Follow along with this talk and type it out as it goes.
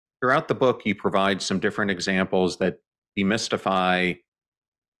Throughout the book, you provide some different examples that demystify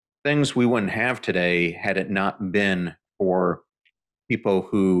things we wouldn't have today had it not been for people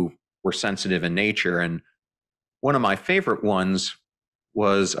who were sensitive in nature. And one of my favorite ones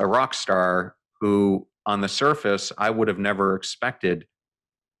was a rock star who, on the surface, I would have never expected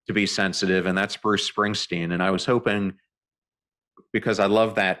to be sensitive, and that's Bruce Springsteen. And I was hoping, because I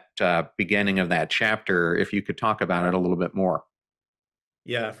love that beginning of that chapter, if you could talk about it a little bit more.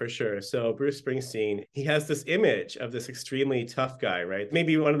 Yeah, for sure. So Bruce Springsteen, he has this image of this extremely tough guy, right?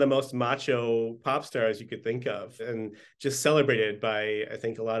 Maybe one of the most macho pop stars you could think of, and just celebrated by, I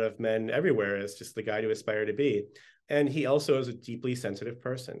think, a lot of men everywhere as just the guy to aspire to be. And he also is a deeply sensitive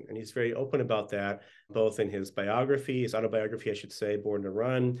person. And he's very open about that, both in his biography, his autobiography, I should say, Born to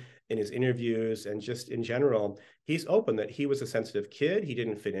Run, in his interviews, and just in general. He's open that he was a sensitive kid. He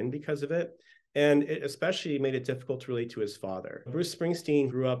didn't fit in because of it. And it especially made it difficult to relate to his father. Bruce Springsteen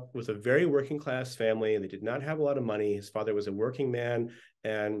grew up with a very working class family. They did not have a lot of money. His father was a working man,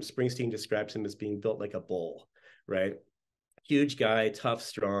 and Springsteen describes him as being built like a bull, right? Huge guy, tough,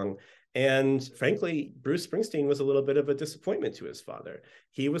 strong. And frankly, Bruce Springsteen was a little bit of a disappointment to his father.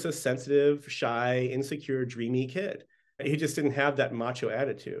 He was a sensitive, shy, insecure, dreamy kid. He just didn't have that macho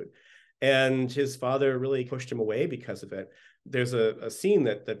attitude. And his father really pushed him away because of it. There's a scene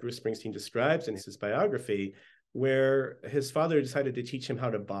that Bruce Springsteen describes in his biography where his father decided to teach him how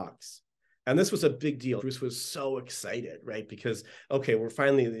to box. And this was a big deal. Bruce was so excited, right? Because, okay,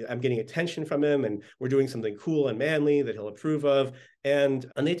 I'm getting attention from him, and we're doing something cool and manly that he'll approve of.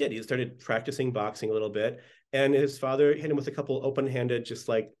 And they did. He started practicing boxing a little bit. And his father hit him with a couple open-handed, just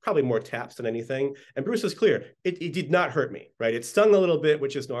like probably more taps than anything. And Bruce was clear, it did not hurt me, right? It stung a little bit,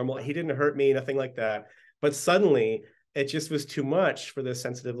 which is normal. He didn't hurt me, nothing like that. But suddenly, it just was too much for this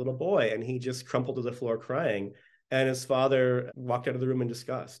sensitive little boy. And he just crumpled to the floor crying. And his father walked out of the room in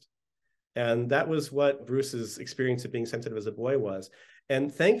disgust. And that was what Bruce's experience of being sensitive as a boy was.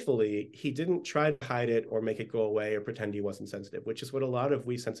 And thankfully, he didn't try to hide it or make it go away or pretend he wasn't sensitive, which is what a lot of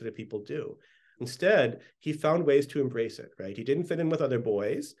we sensitive people do. Instead, he found ways to embrace it, right? He didn't fit in with other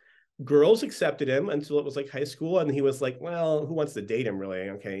boys. Girls accepted him until it was like high school. And he was like, well, who wants to date him, really?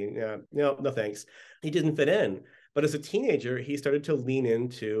 Okay, yeah, no thanks. He didn't fit in. But as a teenager, he started to lean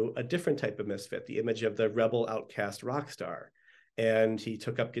into a different type of misfit, the image of the rebel outcast rock star. And he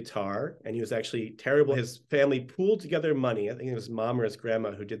took up guitar, and he was actually terrible. His family pooled together money. I think it was mom or his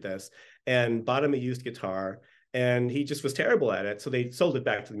grandma who did this, and bought him a used guitar. And he just was terrible at it. So they sold it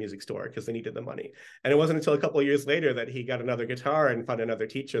back to the music store because they needed the money. And it wasn't until a couple of years later that he got another guitar and found another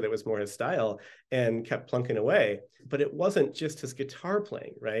teacher that was more his style and kept plunking away. But it wasn't just his guitar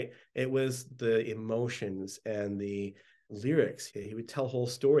playing, right? It was the emotions and the lyrics. He would tell whole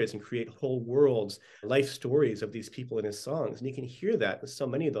stories and create whole worlds, life stories of these people in his songs. And you can hear that in so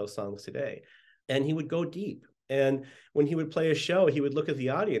many of those songs today. And he would go deep. And when he would play a show, he would look at the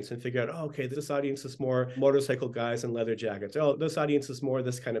audience and figure out, oh, okay, this audience is more motorcycle guys in leather jackets. Oh, this audience is more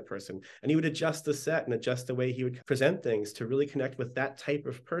this kind of person. And he would adjust the set and adjust the way he would present things to really connect with that type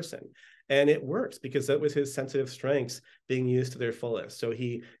of person. And it works because that was his sensitive strengths being used to their fullest. So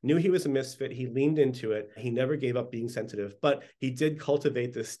he knew he was a misfit. He leaned into it. He never gave up being sensitive, but he did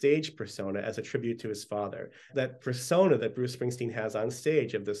cultivate the stage persona as a tribute to his father. That persona that Bruce Springsteen has on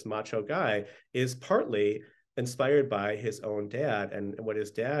stage of this macho guy is partly inspired by his own dad and what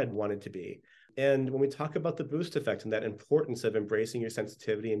his dad wanted to be. And when we talk about the boost effect and that importance of embracing your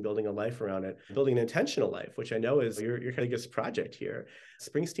sensitivity and building a life around it, building an intentional life, which I know is your biggest project here,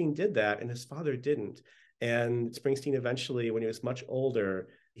 Springsteen did that and his father didn't. And Springsteen eventually, when he was much older,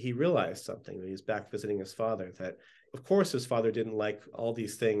 he realized something when he was back visiting his father, that of course his father didn't like all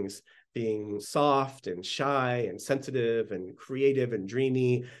these things being soft and shy and sensitive and creative and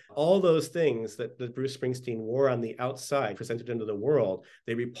dreamy, all those things that Bruce Springsteen wore on the outside, presented into the world,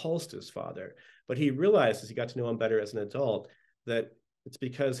 they repulsed his father. But he realized as he got to know him better as an adult that it's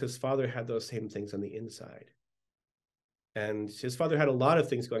because his father had those same things on the inside. And his father had a lot of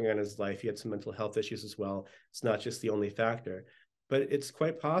things going on in his life. He had some mental health issues as well. It's not just the only factor. But it's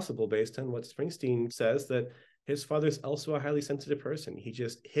quite possible, based on what Springsteen says, that his father's also a highly sensitive person. He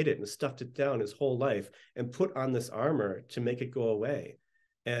just hid it and stuffed it down his whole life and put on this armor to make it go away.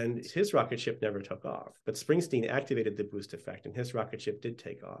 And his rocket ship never took off. But Springsteen activated the boost effect, and his rocket ship did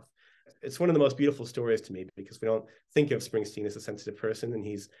take off. It's one of the most beautiful stories to me because we don't think of Springsteen as a sensitive person, and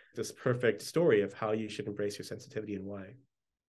he's this perfect story of how you should embrace your sensitivity and why.